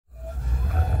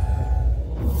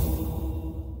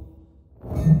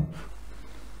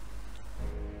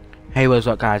Hey, what's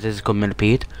up guys, this is Good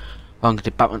Millipede. Welcome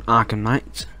to Batman Arkham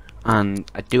Knight. And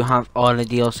I do have all the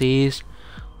DLCs,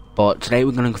 but today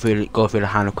we're going to go through the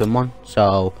Harley Quinn one.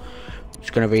 So, I'm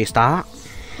just going to restart.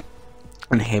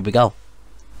 And here we go.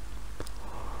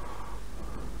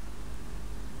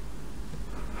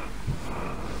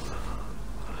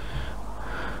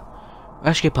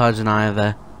 Rescue pods in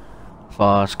either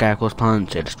for Scarecrow's plan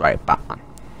to destroy Batman.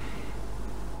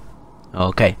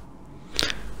 Okay.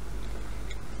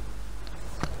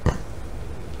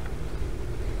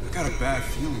 I got a bad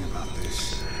feeling about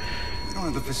this. We don't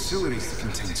have the facilities to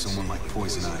contain someone like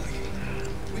Poison Ivy.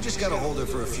 We just gotta hold her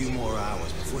for a few more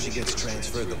hours before she gets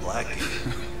transferred to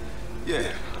Blackgate.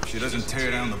 Yeah, if she doesn't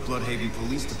tear down the Bloodhaven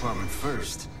Police Department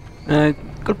first.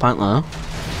 Good point, though.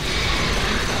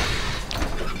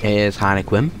 Here's Harley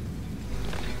Quinn.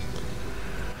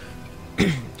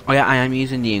 Oh yeah, I am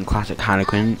using the classic Harley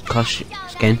Quinn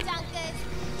skin.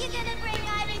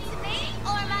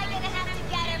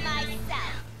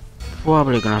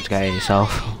 Probably gonna have to get it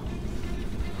yourself.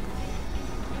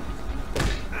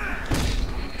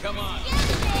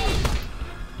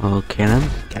 Okay then,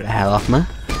 get the hell off me.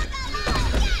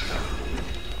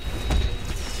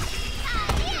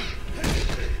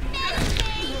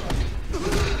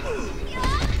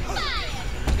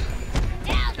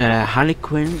 Harley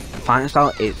Quinn fighting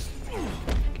style it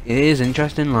is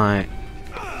interesting, like,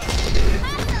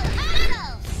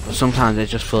 but sometimes it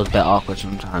just feels a bit awkward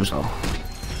sometimes though.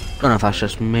 Don't know if that's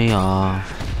just me or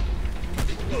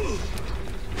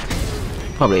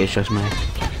probably it's just me.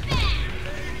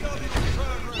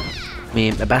 I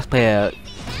mean, the best player,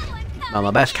 well, my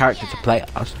best character to play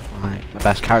as, like, my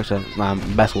best character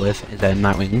I'm best with is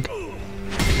Nightwing.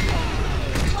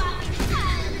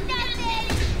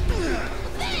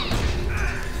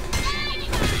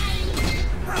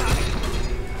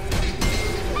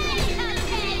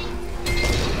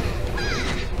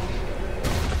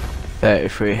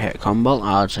 .33 hit combo,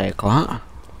 I'll take that.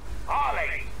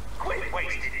 Harley, quit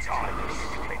wasting time, you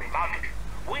stupid mug.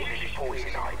 We need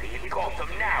Poison Ivy in Gotham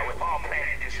now if our plan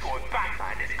to destroy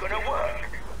Batman is gonna work.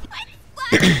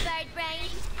 What's Bird Brain?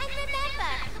 And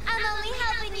remember, I'm only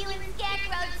helping you and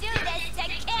Scarecrow do this to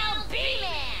kill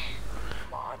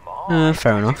B-Man.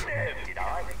 Fair enough. Did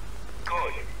I?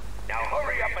 Good. Now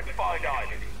hurry up and find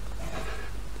Ivy.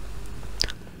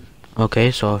 Okay,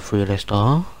 so through this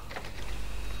door.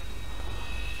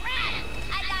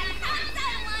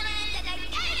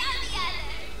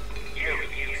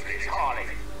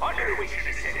 I knew we should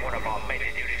have sent one of our men to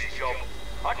do this job.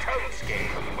 I told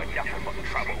Scarecrow you were nothing but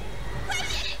trouble.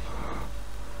 Push it!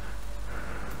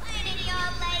 Lady,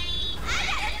 old lady, I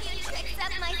got a few tricks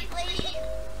up my sleeve.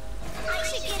 I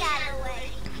should get out of the way.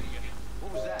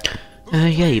 What was that?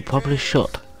 Yeah, you probably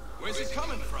should. Where's it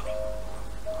coming from?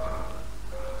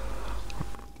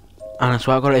 And I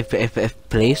swear to God, if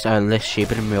police are less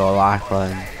stupid in real life,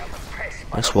 then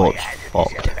this world's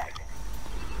fucked.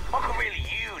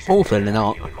 Hopefully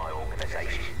not.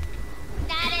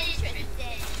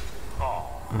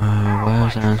 Where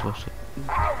was I supposed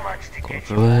to go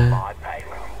through it?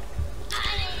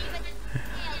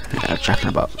 Yeah, check in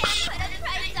the box.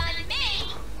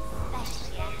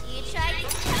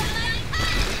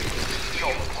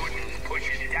 Your pudding's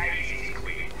pushing daisies,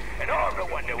 Queen, and I'm the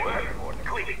one to work for.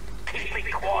 Quick, keep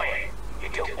it quiet. You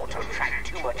don't want to attract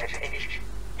too much attention.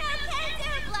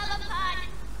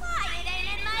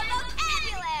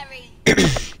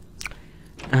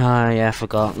 Yeah, I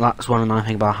forgot. That's one another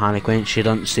thing about Harley Quinn. She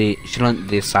doesn't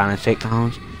do silent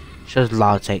takedowns. She does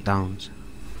loud takedowns.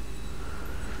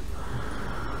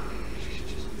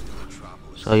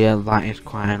 So yeah, that is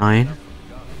quite annoying.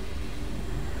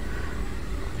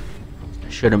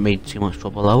 Shouldn't be too much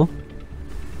trouble though.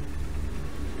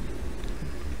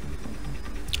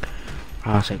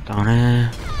 I'll take down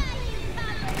here.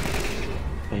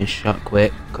 Finish shot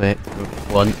quick.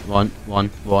 One.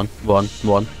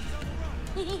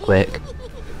 Quick.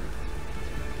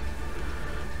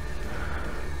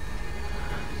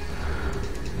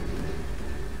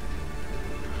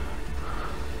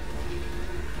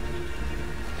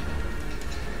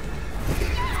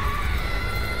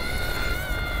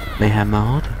 Mayhem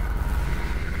mode.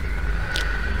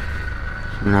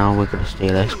 So now we're gonna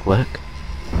steal this quick.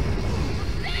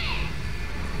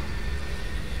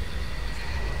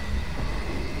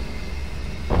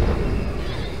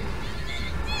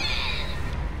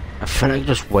 I feel like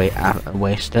just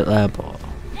waste it there, but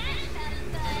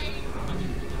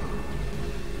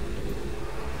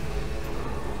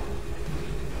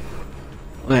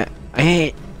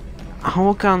wait,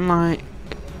 how can like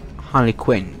Harley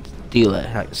Quinn deal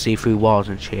it, like see through walls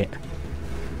and shit?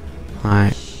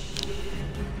 Like,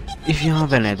 If you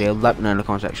have any idea, let me know in the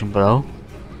comment section below.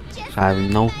 So I have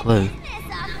no clue.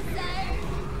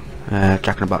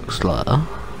 Jack in the Box slow.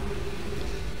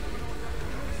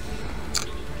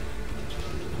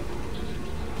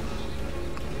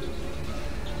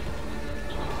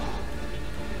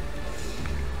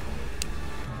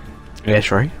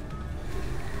 Yes, right.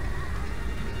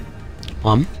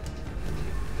 1,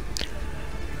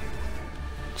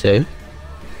 2,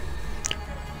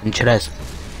 and cheers.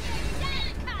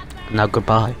 Now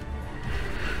goodbye.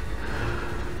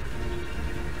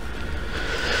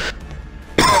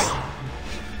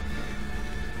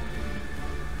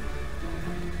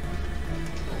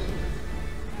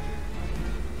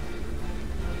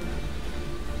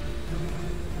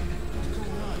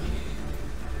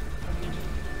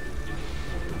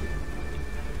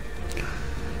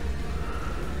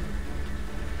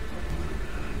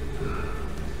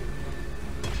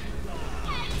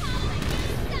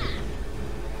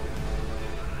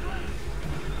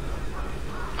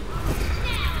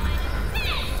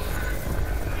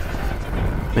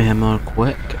 Be more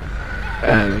quick.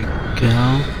 There we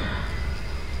go.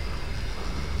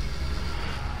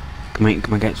 Can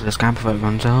we get to the scam before it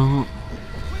runs out?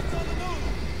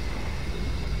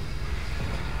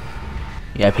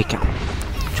 Yeah, peek it.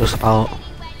 Just about.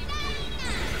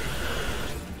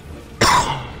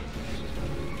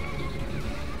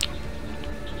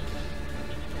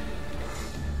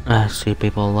 I see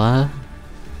people there.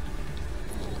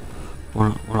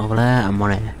 One over there and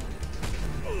one here.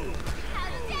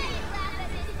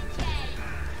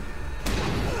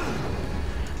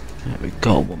 There we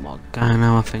go, one more guy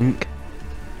now I think.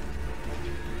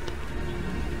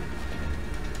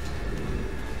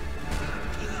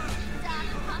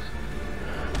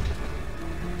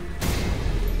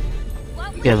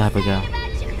 Yeah, there we go.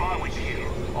 If I was you,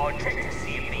 I'd check to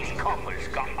see if these coppers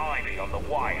got Ivy on the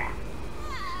wire.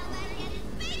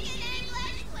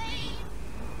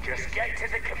 Just get to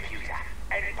the computer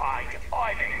and find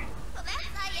Ivy. Well, that's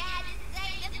all you had to say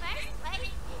in the first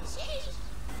place. Sheesh.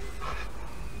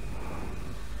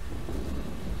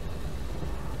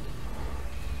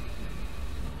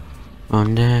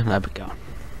 On there we go.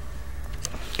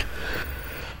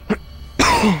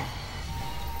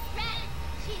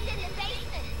 She's in the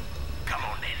basement. Come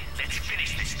on then, let's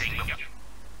finish this thing.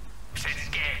 Said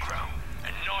Scarecrow,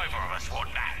 and neither of us want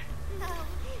that. No,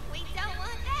 we don't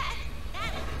want that.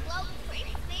 That bloke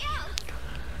freaks me out.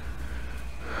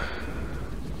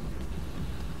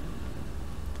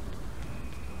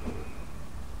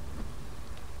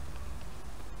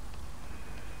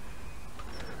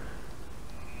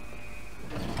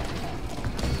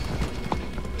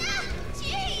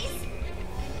 Jeez!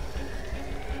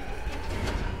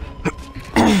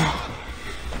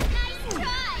 Nice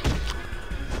try!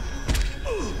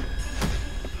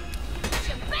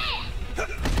 Shabam!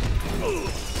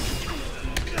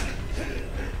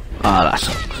 Oh, that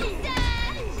sucks.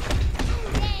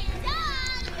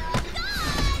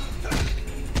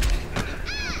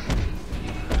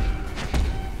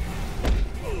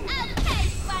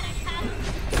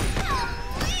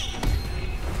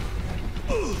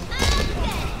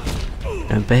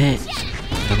 A bit.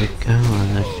 There we go.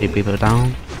 Let's see people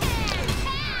down.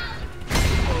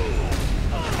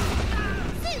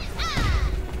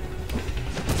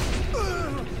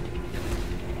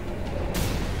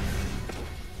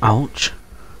 Ouch.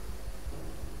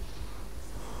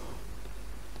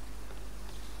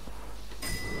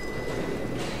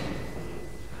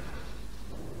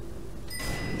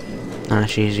 Now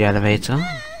she's the elevator.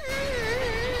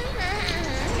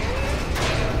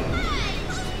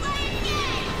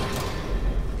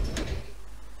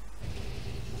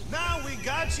 Now we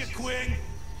got you, Quinn.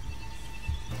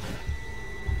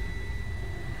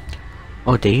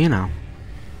 Oh, do you now?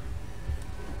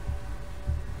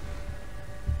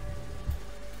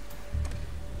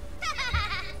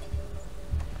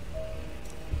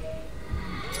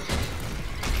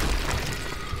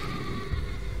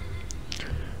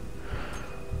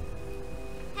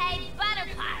 Hey,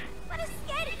 Butterpie, what does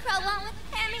Scarecrow want with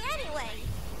Hammy anyway?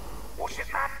 What's it,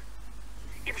 man?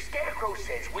 If Scarecrow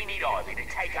says we need Ivy to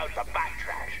take out the bat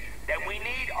trash, then we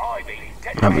need Ivy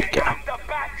to There we take go. out the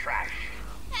bat trash.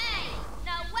 Hey,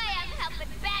 no way I'm helping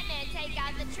Batman take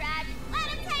out the trash. Let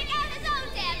him take out his own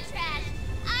damn trash.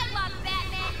 I want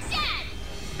Batman dead.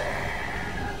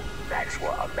 That's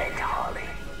what I meant, Harley.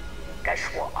 That's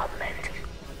what I meant.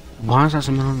 Why is that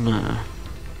something on there?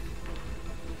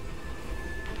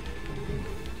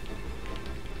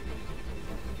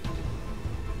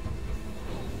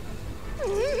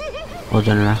 Oh,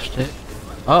 then left it.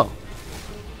 Oh.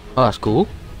 Oh, that's cool.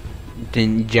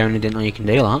 Generally didn't know you can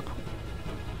do that.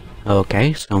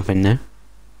 Okay, something new. I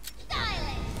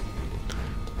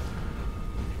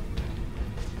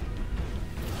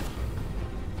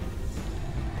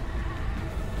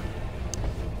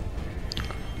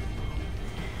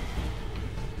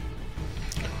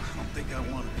don't think I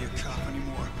want to be a cop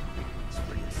anymore. It's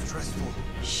pretty stressful.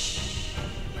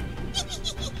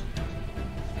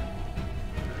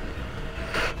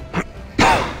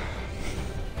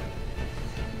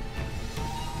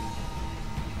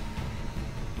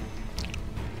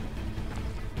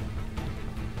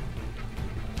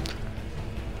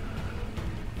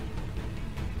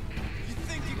 You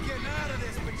think you're getting out of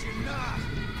this, but you're not.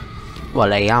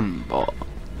 Well, I am,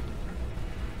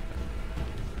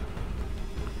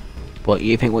 but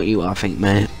you think what you are, think,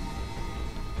 mate.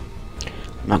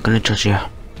 I'm not gonna trust you.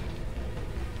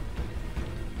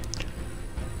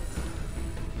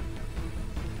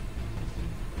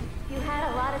 You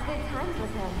had a lot of good times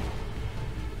with him.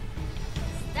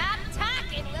 Stop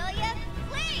talking, will ya?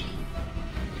 Please!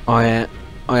 Oh yeah,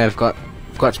 I've got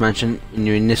to mention, when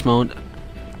you're in this mode,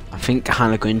 I think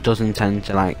Harley Quinn doesn't tend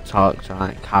to like talk to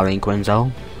like Harley Quinn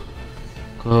though.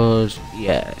 Cause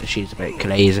yeah, she's a bit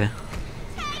crazy.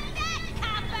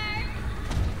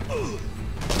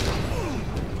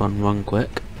 Run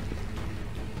quick.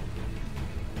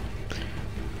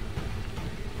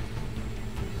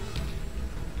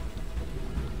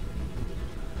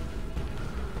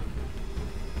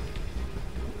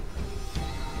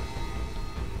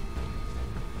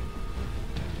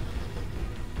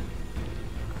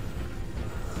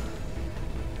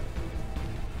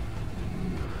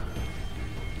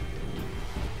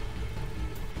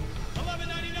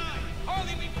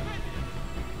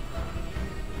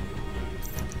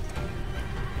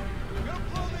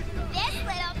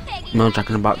 No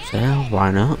talking about sale,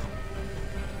 why not?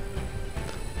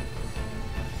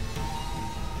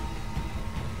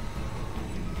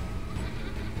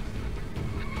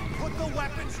 Put the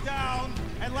weapons down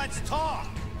and let's talk.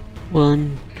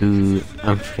 1, 2,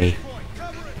 and 3.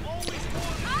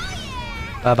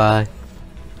 Bye bye.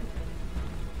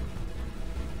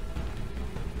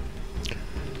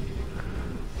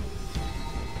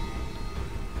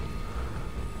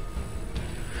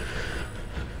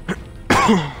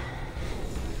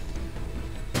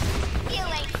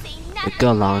 The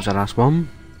girl that was the last one.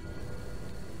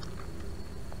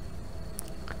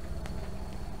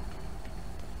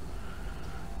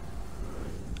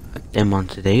 I didn't want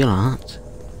to do that.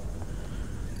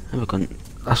 We couldn't.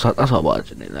 That's what I wanted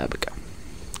to do. There we go.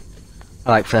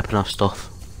 I like flipping off stuff.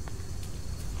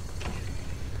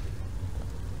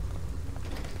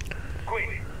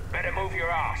 Quick, better move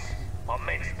your ass. My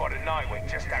men spotted Nightwing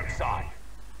just outside.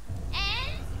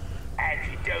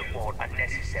 And you don't want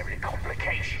unnecessary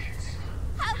complications.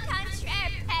 How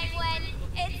contraire, Penguin.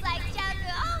 It's like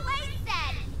Joker always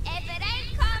said, if it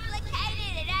ain't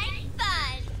complicated, it ain't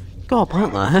fun. Got a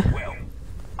point there. Well,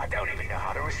 I don't even know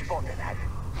how to respond to that.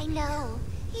 I know.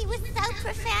 He was so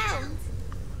profound.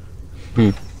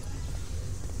 Red,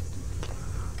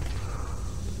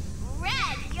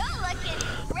 you're looking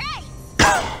great.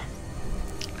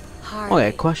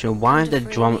 Okay, question. Why did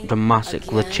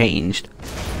dramatically changed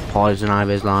Poison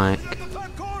Ivy's like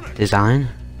design?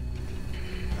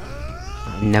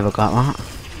 I never got that.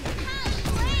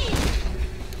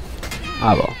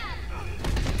 Oh well.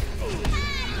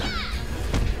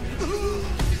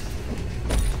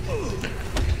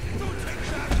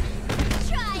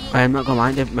 I'm not gonna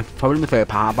lie, probably my favourite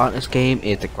part about this game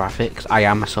is the graphics. I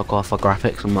am a sucker for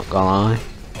graphics, I'm not gonna lie.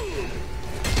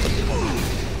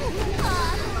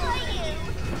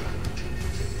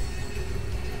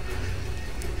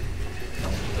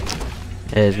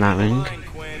 Here's Nightwing.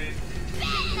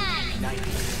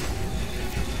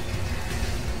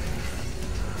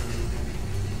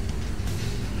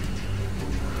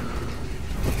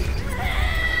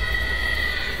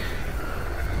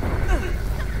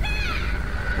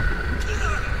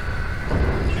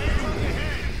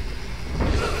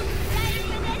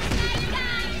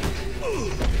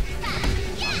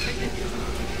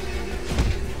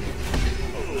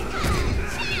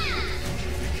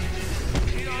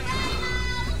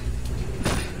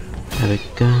 There we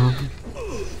go.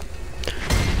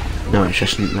 No, it's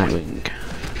just Nightwing.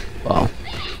 Well,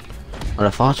 I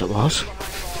thought it was.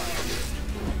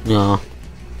 No.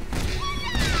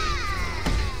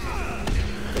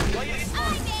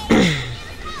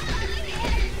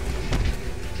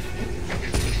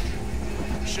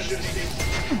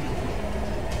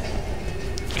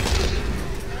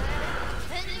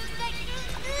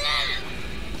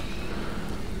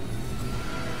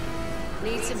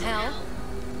 Need some help?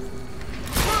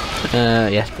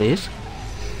 Yes, please.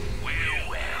 Well,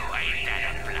 ain't that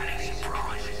a bloody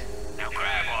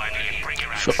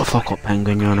Shut the fuck up,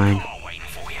 Penguin, you're annoying. I'll wait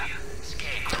for you.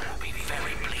 Scarecrow will be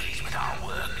very pleased with our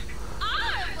work.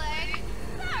 Our work?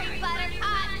 Sorry,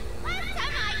 Buttercup. Last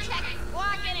time I checked,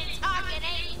 walking and talking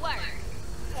ain't work.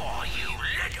 Why, you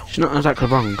little... She's not exactly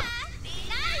wrong. Be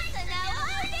nice to know,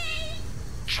 okay?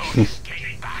 So he's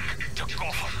getting back to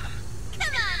Gotham.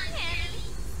 Come on, Penny.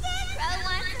 Scarecrow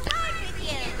wants to work with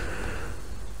you.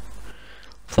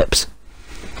 Flips.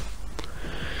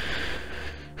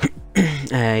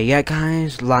 Yeah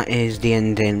guys, that is the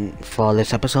ending for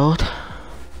this episode.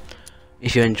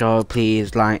 If you enjoyed,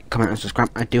 please like, comment and subscribe.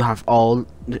 I do have all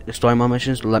the story mode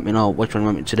missions, let me know which one you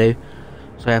want me to do.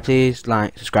 So yeah, please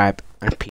like, subscribe and peace.